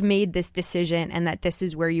 that you've made this decision and that this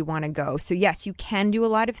is where you want to go. So yes, you can do a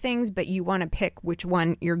lot of things, but you want to pick which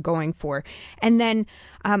one you're going for. And then,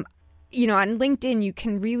 on LinkedIn, you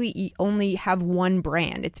can really only have one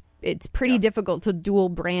brand. It's pretty difficult to dual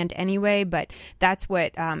brand anyway, but that's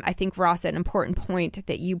what I think, Ross, an important point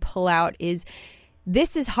that you pull out is,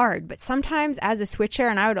 this is hard, but sometimes as a switcher,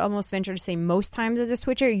 and I would almost venture to say most times as a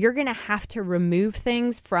switcher, you're going to have to remove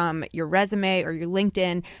things from your resume or your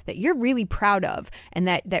LinkedIn that you're really proud of and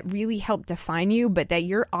that really help define you, but that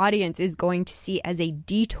your audience is going to see as a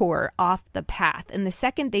detour off the path. And the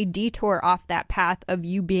second they detour off that path of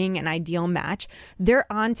you being an ideal match, they're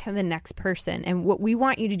on to the next person. And what we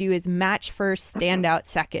want you to do is match first, stand out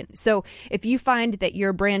second. So if you find that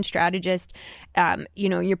you're a brand strategist,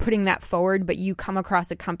 you're putting that forward, but you come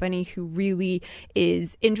across a company who really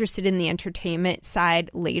is interested in the entertainment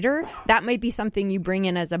side later, that might be something you bring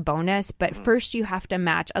in as a bonus. But first you have to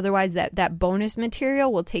match. Otherwise that bonus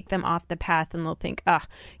material will take them off the path and they'll think,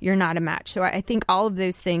 you're not a match. So I think all of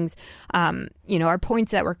those things, are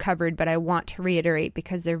points that were covered, but I want to reiterate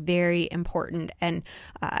because they're very important. And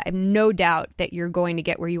I have no doubt that you're going to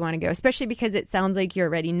get where you want to go, especially because it sounds like you're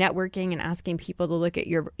already networking and asking people to look at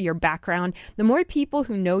your background. The more people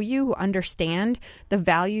who know you, who understand the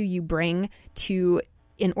value you bring to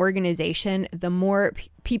an organization, the more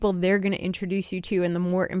people they're going to introduce you to and the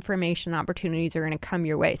more information opportunities are going to come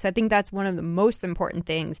your way. So I think that's one of the most important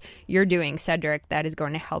things you're doing, Cedric, that is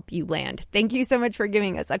going to help you land. Thank you so much for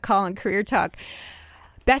giving us a call on Career Talk.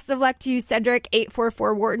 Best of luck to you, Cedric.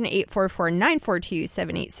 844-WHARTON,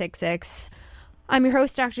 844-942-7866. I'm your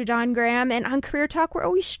host, Dr. Dawn Graham, and on Career Talk, we're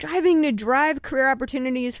always striving to drive career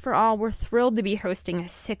opportunities for all. We're thrilled to be hosting a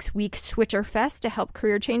 6-week Switcher Fest to help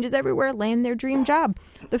career changes everywhere land their dream job.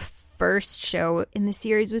 The first show in the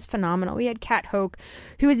series was phenomenal. We had Kat Hoke,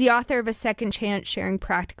 who is the author of A Second Chance, sharing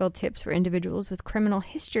practical tips for individuals with criminal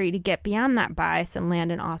history to get beyond that bias and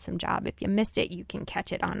land an awesome job. If you missed it, you can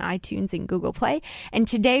catch it on iTunes and Google Play. And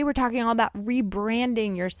today we're talking all about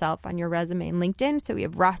rebranding yourself on your resume and LinkedIn. So we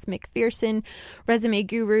have Ross McPherson, resume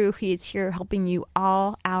guru. He is here helping you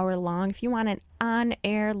all hour long. If you want an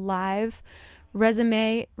on-air live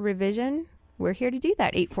resume revision, we're here to do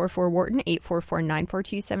that. 844-WHARTON,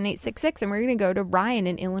 844-942-7866. And we're going to go to Ryan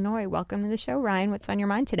in Illinois. Welcome to the show, Ryan. What's on your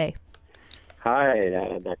mind today?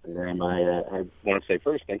 Hi, Dr. Graham. I want to say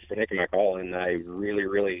first, thanks for taking my call, and I really,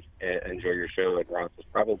 really enjoy your show. And Ross is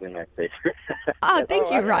probably my favorite. Oh,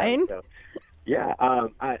 thank you, Ryan.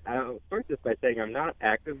 I'll start this by saying I'm not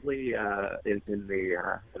actively in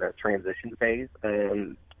the transition phase,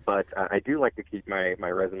 but I do like to keep my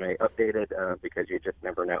resume updated because you just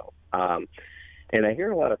never know. And I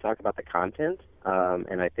hear a lot of talk about the content,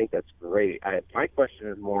 and I think that's great. My question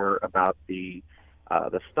is more about the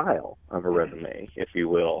style of a resume, if you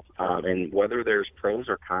will, and whether there's pros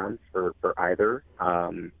or cons for either,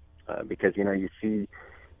 because, you see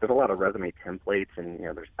there's a lot of resume templates, and,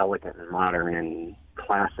 there's elegant and modern and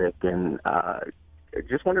classic, and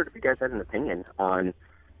just wondered if you guys had an opinion on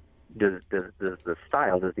does the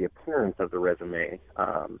style, does the appearance of the resume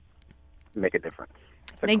make a difference?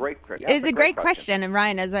 It's a great question. And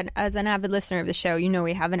Ryan, as an avid listener of the show,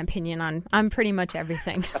 we have an opinion on pretty much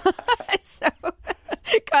everything. So go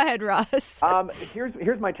ahead, Ross.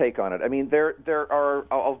 Here's my take on it. I mean, there are.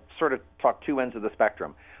 I'll sort of talk two ends of the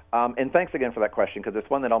spectrum. And thanks again for that question, because it's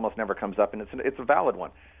one that almost never comes up, and it's a valid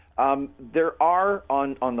one. There are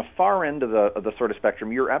on the far end of the sort of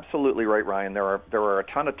spectrum. You're absolutely right, Ryan. There are a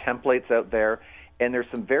ton of templates out there, and there's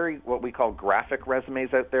some very what we call graphic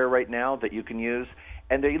resumes out there right now that you can use,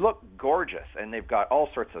 and they look gorgeous, and they've got all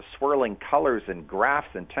sorts of swirling colors and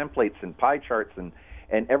graphs and templates and pie charts and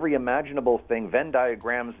every imaginable thing, Venn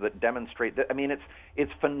diagrams that demonstrate that. I mean,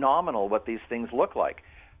 it's phenomenal what these things look like.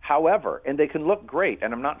 However, and they can look great,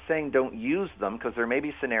 and I'm not saying don't use them, because there may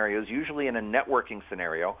be scenarios, usually in a networking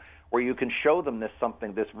scenario, where you can show them this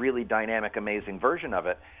really dynamic, amazing version of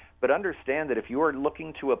it. But understand that if you are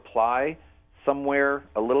looking to apply somewhere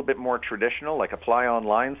a little bit more traditional, like apply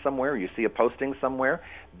online somewhere, you see a posting somewhere,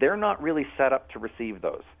 they're not really set up to receive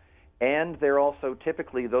those. And they're also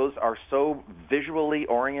typically, those are so visually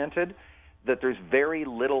oriented that there's very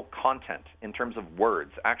little content in terms of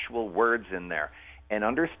words, actual words in there. And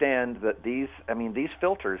understand that these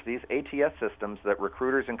filters, these ATS systems that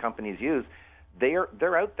recruiters and companies use,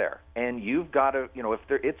 they're out there. And you've got to,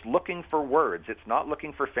 it's looking for words. It's not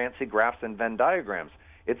looking for fancy graphs and Venn diagrams.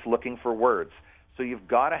 It's looking for words. So you've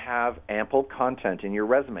got to have ample content in your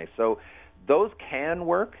resume. So those can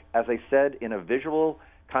work, as I said, in a visual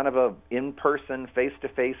kind of a in-person,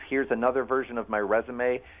 face-to-face, here's another version of my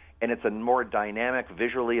resume, and it's a more dynamic,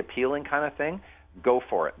 visually appealing kind of thing. Go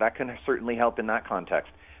for it. That can certainly help in that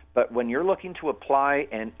context. But when you're looking to apply,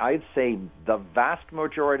 and I'd say the vast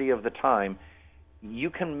majority of the time, you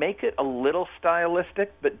can make it a little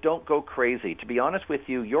stylistic, but don't go crazy. To be honest with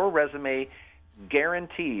you, your resume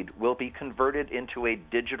guaranteed will be converted into a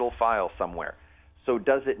digital file somewhere. So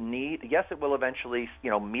does it need? Yes, it will eventually,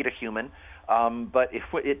 meet a human, but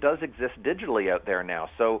it does exist digitally out there now.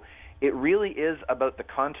 So it really is about the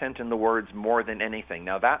content in the words more than anything.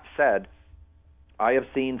 Now, that said, I have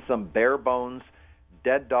seen some bare bones,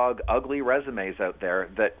 dead dog, ugly resumes out there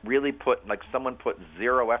that really someone put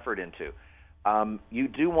zero effort into. You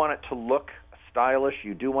do want it to look stylish.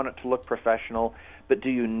 You do want it to look professional. But do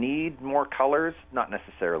you need more colors? Not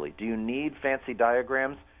necessarily. Do you need fancy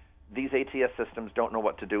diagrams? These ATS systems don't know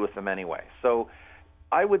what to do with them anyway. So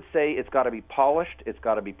I would say it's got to be polished. It's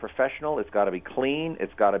got to be professional. It's got to be clean.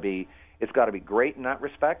 It's got to be great in that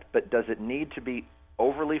respect. But does it need to be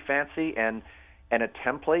overly fancy and a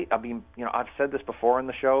template? I mean, I've said this before on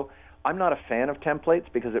the show. I'm not a fan of templates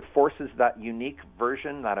because it forces that unique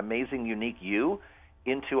version, that amazing, unique you,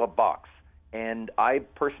 into a box. And I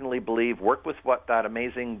personally believe work with what that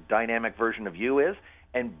amazing, dynamic version of you is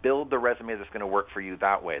and build the resume that's going to work for you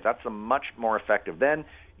that way. That's a much more effective. Then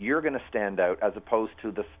you're going to stand out as opposed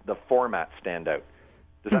to the format stand out.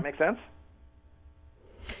 Does that make sense?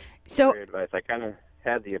 So, great advice. I kind of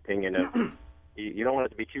had the opinion of you don't want it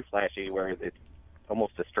to be too flashy where it's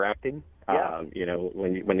almost distracting. Yeah.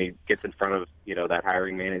 When he gets in front of that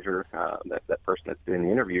hiring manager, that person that's doing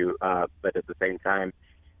the interview, but at the same time,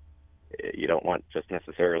 you don't want just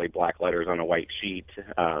necessarily black letters on a white sheet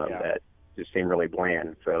that just seem really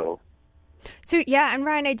bland. So yeah, and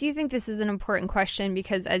Ryan, I do think this is an important question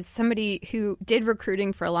because as somebody who did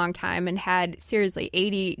recruiting for a long time and had seriously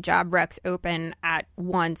 80 job recs open at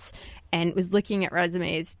once and was looking at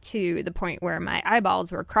resumes to the point where my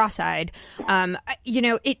eyeballs were cross-eyed,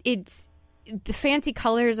 it's the fancy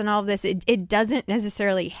colors and all of this, it doesn't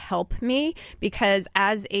necessarily help me because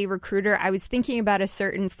as a recruiter, I was thinking about a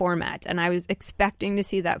certain format and I was expecting to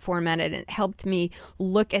see that format, and it helped me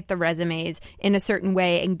look at the resumes in a certain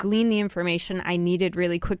way and glean the information I needed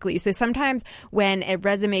really quickly. So sometimes when a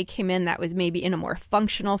resume came in that was maybe in a more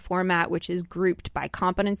functional format, which is grouped by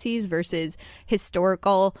competencies versus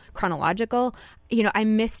historical, chronological, I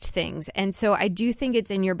missed things. And so I do think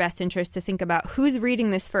it's in your best interest to think about who's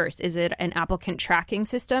reading this first. Is it an applicant tracking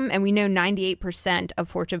system? And we know 98% of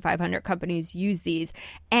Fortune 500 companies use these.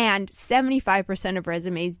 And 75% of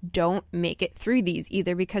resumes don't make it through these,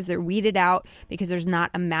 either because they're weeded out, because there's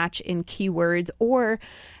not a match in keywords, or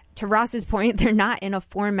to Ross's point, they're not in a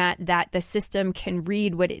format that the system can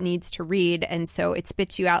read what it needs to read, and so it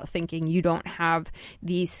spits you out thinking you don't have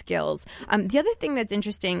these skills. The other thing that's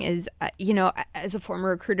interesting is, as a former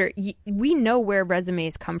recruiter, we know where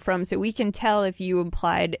resumes come from, so we can tell if you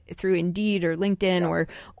applied through Indeed or LinkedIn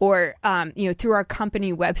or through our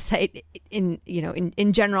company website in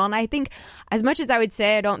general. And I think, as much as I would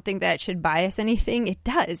say I don't think that should bias anything, it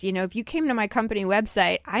does. If you came to my company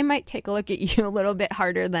website, I might take a look at you a little bit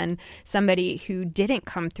harder than somebody who didn't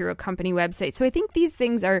come through a company website. So I think these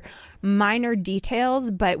things are minor details,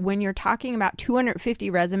 but when you're talking about 250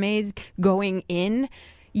 resumes going in,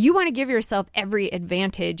 you want to give yourself every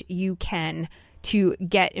advantage you can to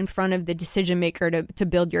get in front of the decision maker to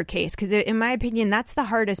build your case. Because in my opinion, that's the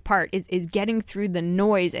hardest part is getting through the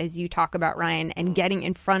noise, as you talk about, Ryan, and getting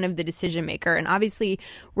in front of the decision maker. And obviously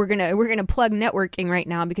we're gonna plug networking right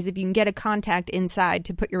now, because if you can get a contact inside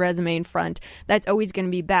to put your resume in front, that's always going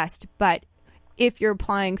to be best. But if you're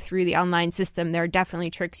applying through the online system, there are definitely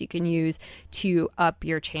tricks you can use to up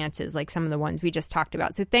your chances, like some of the ones we just talked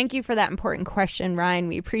about. So thank you for that important question, Ryan.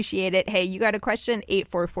 We appreciate it. Hey, you got a question?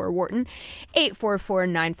 844-WHARTON,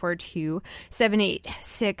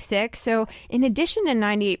 844-942-7866. So in addition to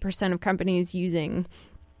 98% of companies using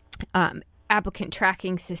applicant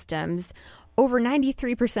tracking systems, over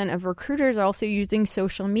 93% of recruiters are also using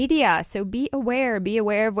social media. So be aware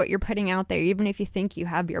of what you're putting out there, even if you think you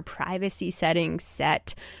have your privacy settings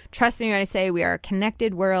set. Trust me when I say we are a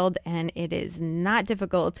connected world, and it is not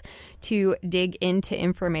difficult to dig into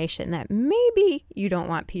information that maybe you don't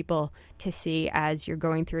want people to see as you're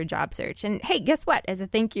going through a job search. And hey, guess what? As a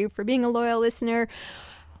thank you for being a loyal listener,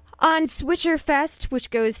 on Switcher Fest,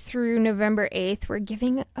 which goes through November 8th, we're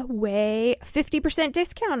giving away 50%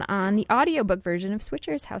 discount on the audiobook version of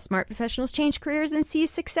Switchers, How Smart Professionals Change Careers and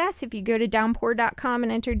Seize Success. If you go to downpour.com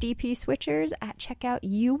and enter DP Switchers at checkout,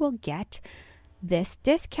 you will get this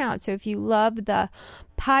discount. So if you love the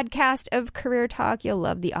podcast of Career Talk, you'll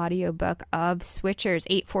love the audiobook of Switchers.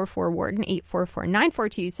 844-WHARTON,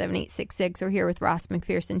 844-942-7866. We're here with Ross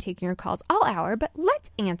McPherson taking your calls all hour, but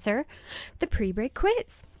let's answer the pre-break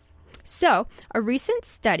quiz. So, a recent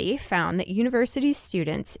study found that university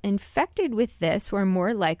students infected with this were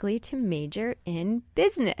more likely to major in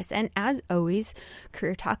business. And as always,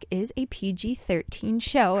 Career Talk is a PG-13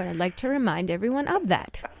 show, and I'd like to remind everyone of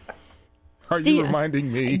that. Are you Dion.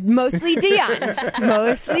 reminding me? Mostly Dion.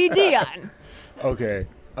 Mostly Dion. Okay.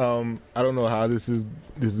 I don't know how this is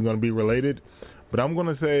going to be related, but I'm going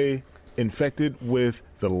to say infected with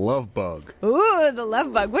the love bug. Ooh, the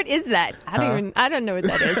love bug. What is that? I don't know what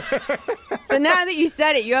that is. So now that you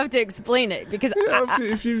said it, you have to explain it because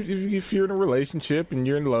If you're in a relationship and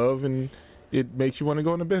you're in love and it makes you want to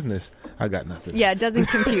go into business, I got nothing. yeah, it doesn't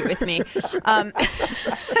compute with me.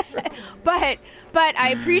 But I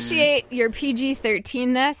appreciate your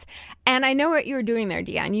PG-13ness, and I know what you were doing there,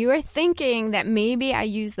 Dion. You were thinking that maybe I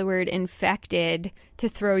used the word infected to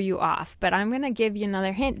throw you off, but I'm going to give you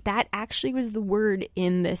another hint. That actually was the word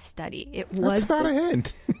in this study. It was. That's not a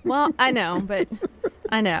hint. Well, I know, but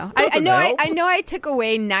I know. Doesn't help. I know. I took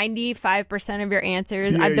away 95% of your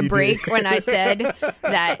answers Yeah, at the you break did. when I said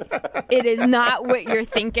that it is not what you're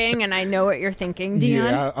thinking, and I know what you're thinking, Dion.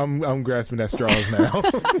 Yeah, I'm grasping at straws now.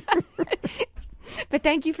 But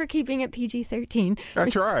thank you for keeping it PG-13. I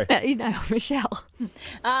try. Michelle.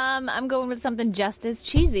 I'm going with something just as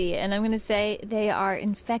cheesy, and I'm going to say they are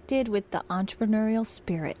infected with the entrepreneurial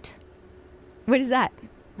spirit. What is that?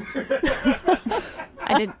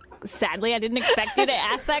 Sadly, I didn't expect you to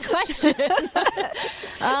ask that question.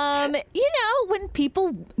 When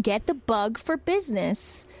people get the bug for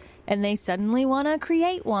business and they suddenly want to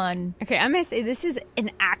create one. Okay, I'm going to say this is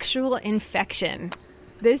an actual infection.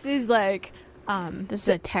 This is like... This is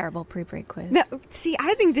a terrible pre-break quiz. No, see,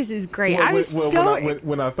 I think this is great.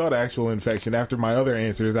 When I thought actual infection, after my other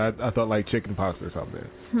answers, I thought like chicken pox or something.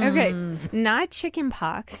 Okay, not chicken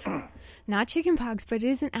pox. Not chicken pox, but it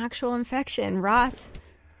is an actual infection. Ross.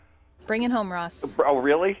 Bring it home, Ross. Oh,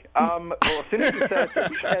 really? Well, as soon as you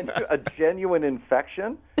said a genuine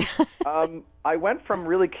infection, I went from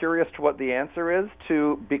really curious to what the answer is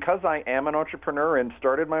to, because I am an entrepreneur and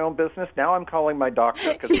started my own business, now I'm calling my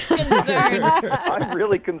doctor because I'm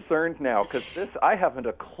really concerned now because I haven't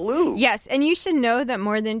a clue. Yes, and you should know that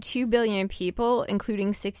more than 2 billion people,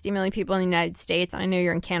 including 60 million people in the United States, I know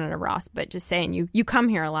you're in Canada, Ross, but just saying, you come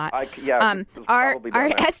here a lot,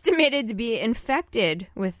 are estimated to be infected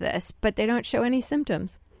with this, but they don't show any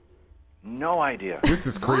symptoms. No idea. This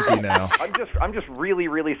is creepy now. I'm just really,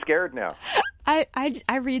 really scared now. I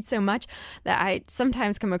read so much that I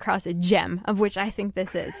sometimes come across a gem, of which I think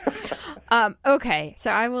this is. Okay,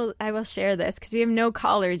 so I will share this because we have no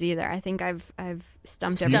callers either. I think I've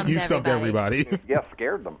stumped everybody. You stumped everybody. Yeah,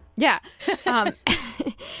 scared them. Yeah.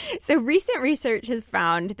 So recent research has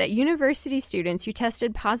found that university students who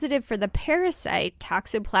tested positive for the parasite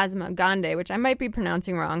Toxoplasma gondii, which I might be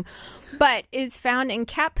pronouncing wrong, but is found in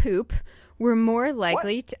cat poop, were more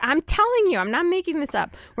likely to, I'm telling you, I'm not making this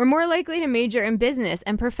up, were more likely to major in business,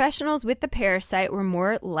 and professionals with the parasite were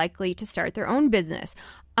more likely to start their own business.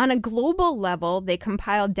 On a global level, they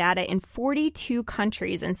compiled data in 42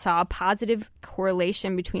 countries and saw a positive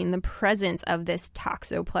correlation between the presence of this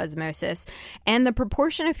toxoplasmosis and the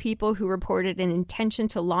proportion of people who reported an intention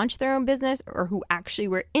to launch their own business or who actually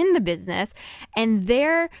were in the business. And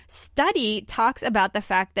their study talks about the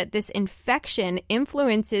fact that this infection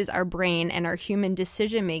influences our brain and our human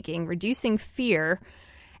decision-making, reducing fear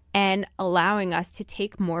and allowing us to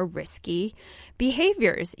take more risky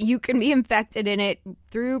behaviors. You can be infected in it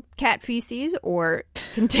through cat feces or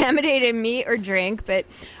contaminated meat or drink, but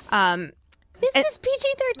Is this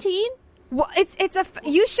PG-13? well,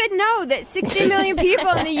 you should know that 60 million people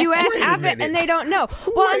in the U.S. have it and they don't know.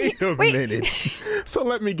 Well, Wait a minute. So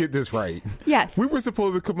let me get this right. Yes. We were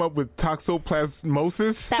supposed to come up with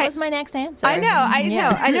toxoplasmosis. That was my next answer.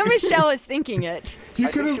 I know Michelle is thinking it. I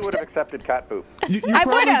think you would have accepted cat poop.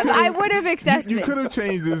 I would have accepted You it. could have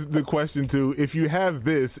changed the question to if you have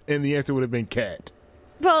this, and the answer would have been cat.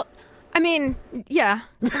 Well, I mean, yeah.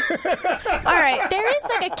 All right. There is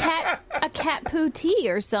like a cat poo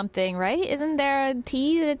tea or something, right? Isn't there a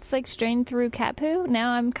tea that's like strained through cat poo?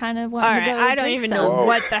 Now I'm kind of wanting All to go right, I don't drink even some. know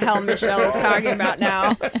what the hell Michelle is talking about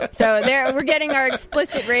now. So we're getting our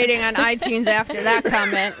explicit rating on iTunes after that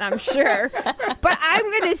comment, I'm sure. But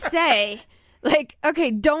I'm going to say, like,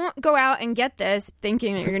 okay, don't go out and get this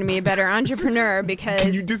thinking that you're going to be a better entrepreneur because...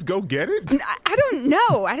 Can you just go get it? I don't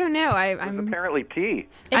know. It's apparently tea.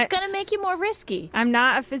 It's going to make you more risky. I'm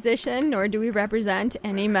not a physician, nor do we represent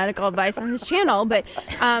any medical advice on this channel, but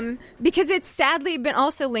because it's sadly been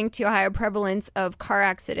also linked to a higher prevalence of car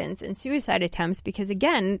accidents and suicide attempts because,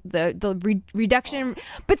 again, the reduction...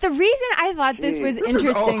 But the reason I thought this was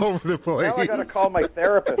interesting... Is all over the place. Now I got to call my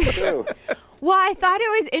therapist, too. Well, I thought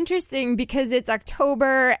it was interesting because it's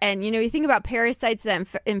October and, you think about parasites that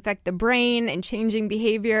infect the brain and changing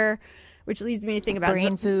behavior. which leads me to think about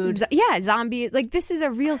brain food. Zombies. Like, this is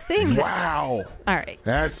a real thing. Wow. All right.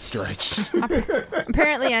 That's stretched.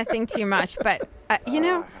 Apparently, I think too much, but I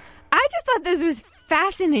just thought this was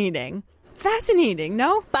fascinating. Fascinating,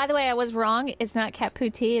 no? By the way, I was wrong. It's not cat poo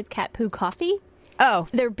tea. It's cat poo coffee. Oh.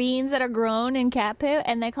 They're beans that are grown in cat poo,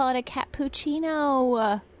 and they call it a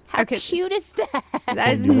cappuccino. How cute is that?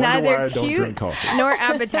 That is You wonder why neither I don't cute drink coffee. nor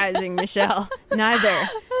appetizing, Michelle. Neither.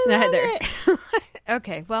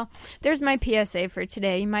 Okay, well, there's my PSA for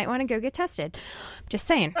today. You might want to go get tested. Just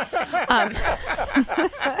saying.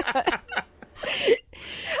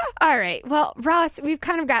 All right. Well, Ross, we've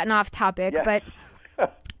kind of gotten off topic, Yes.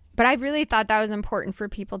 but I really thought that was important for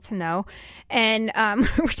people to know. And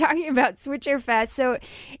we're talking about Switcher Fest. So,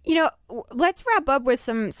 let's wrap up with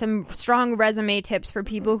some strong resume tips for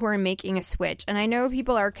people who are making a switch. And I know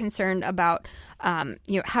people are concerned about, how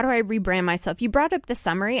do I rebrand myself? You brought up the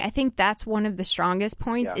summary. I think that's one of the strongest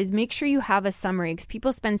points is make sure you have a summary, because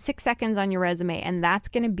people spend 6 seconds on your resume, and that's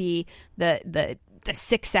going to be the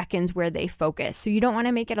 6 seconds where they focus. So you don't want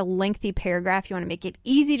to make it a lengthy paragraph. You want to make it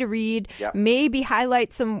easy to read, maybe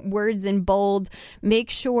highlight some words in bold.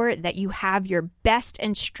 Make sure that you have your best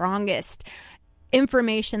and strongest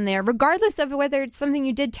information there, regardless of whether it's something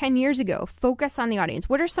you did 10 years ago. Focus on the audience.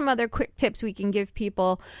 What are some other quick tips we can give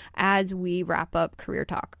people as we wrap up Career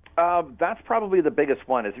Talk? That's probably the biggest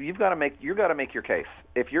one. Is you've got to make your case.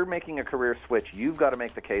 If you're making a career switch, you've got to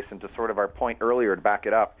make the case. And to sort of our point earlier, to back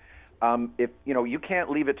it up, if you can't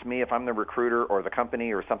leave it to me if I'm the recruiter or the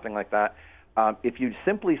company or something like that. If you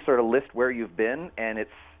simply sort of list where you've been and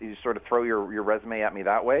you sort of throw your resume at me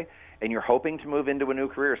that way, and you're hoping to move into a new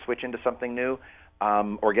career, switch into something new,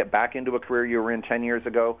 or get back into a career you were in 10 years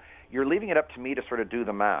ago, you're leaving it up to me to sort of do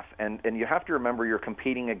the math. And you have to remember you're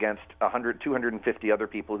competing against 100, 250 other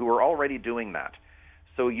people who are already doing that.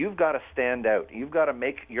 So you've got to stand out. You've got to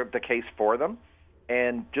make the case for them.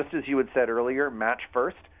 And just as you had said earlier, match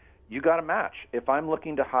first. You got to match. If I'm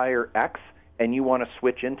looking to hire X and you want to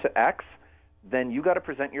switch into X, then you got to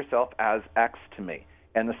present yourself as X to me.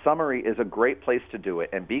 And the summary is a great place to do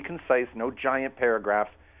it. And be concise, no giant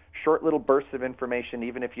paragraphs, short little bursts of information,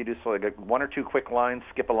 even if you do so like one or two quick lines,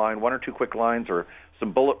 skip a line, one or two quick lines, or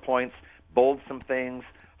some bullet points, bold some things,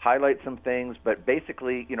 highlight some things. But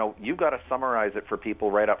basically, you've got to summarize it for people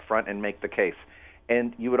right up front and make the case.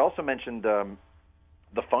 And you had also mentioned the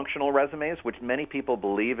functional resumes, which many people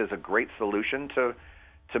believe is a great solution to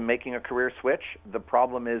making a career switch. The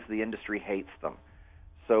problem is the industry hates them.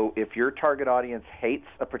 So if your target audience hates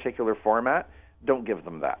a particular format, don't give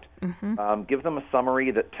them that. Mm-hmm. Give them a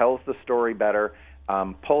summary that tells the story better.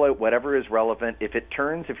 Pull out whatever is relevant. If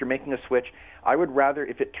you're making a switch, I would rather,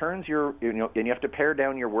 if it turns and you have to pare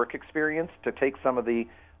down your work experience to take some of the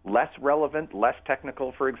less relevant, less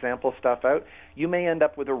technical, for example, stuff out, you may end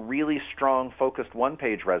up with a really strong, focused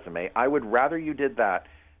one-page resume. I would rather you did that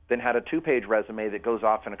than had a two-page resume that goes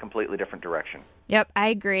off in a completely different direction. Yep, I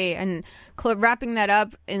agree. And wrapping that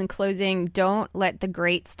up in closing, don't let the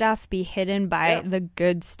great stuff be hidden by the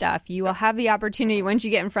good stuff. You will have the opportunity once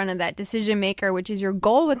you get in front of that decision maker, which is your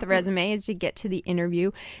goal with the resume, is to get to the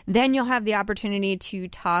interview. Then you'll have the opportunity to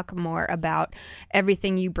talk more about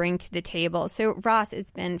everything you bring to the table. So, Ross,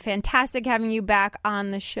 it's been fantastic having you back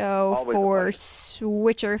on the show. Always for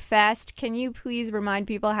Switcher Fest. Can you please remind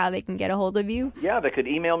people how they can get a hold of you? Yeah, they could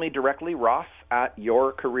email me directly,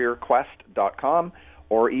 ross@yourcareerquest.com,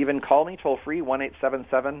 or even call me toll-free,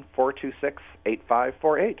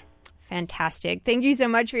 1-877-426-8548. Fantastic. Thank you so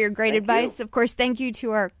much for your great advice. Of course, thank you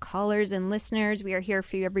to our callers and listeners. We are here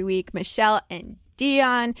for you every week. Michelle and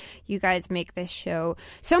Dion, you guys make this show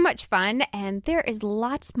so much fun, and there is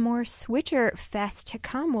lots more Switcher Fest to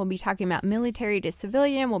come. We'll be talking about military to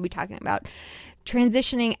civilian. We'll be talking about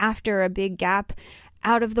transitioning after a big gap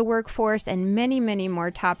out of the workforce, and many, many more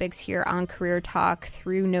topics here on Career Talk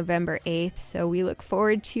through November 8th. So we look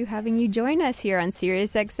forward to having you join us here on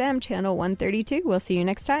SiriusXM Channel 132. We'll see you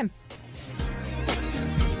next time.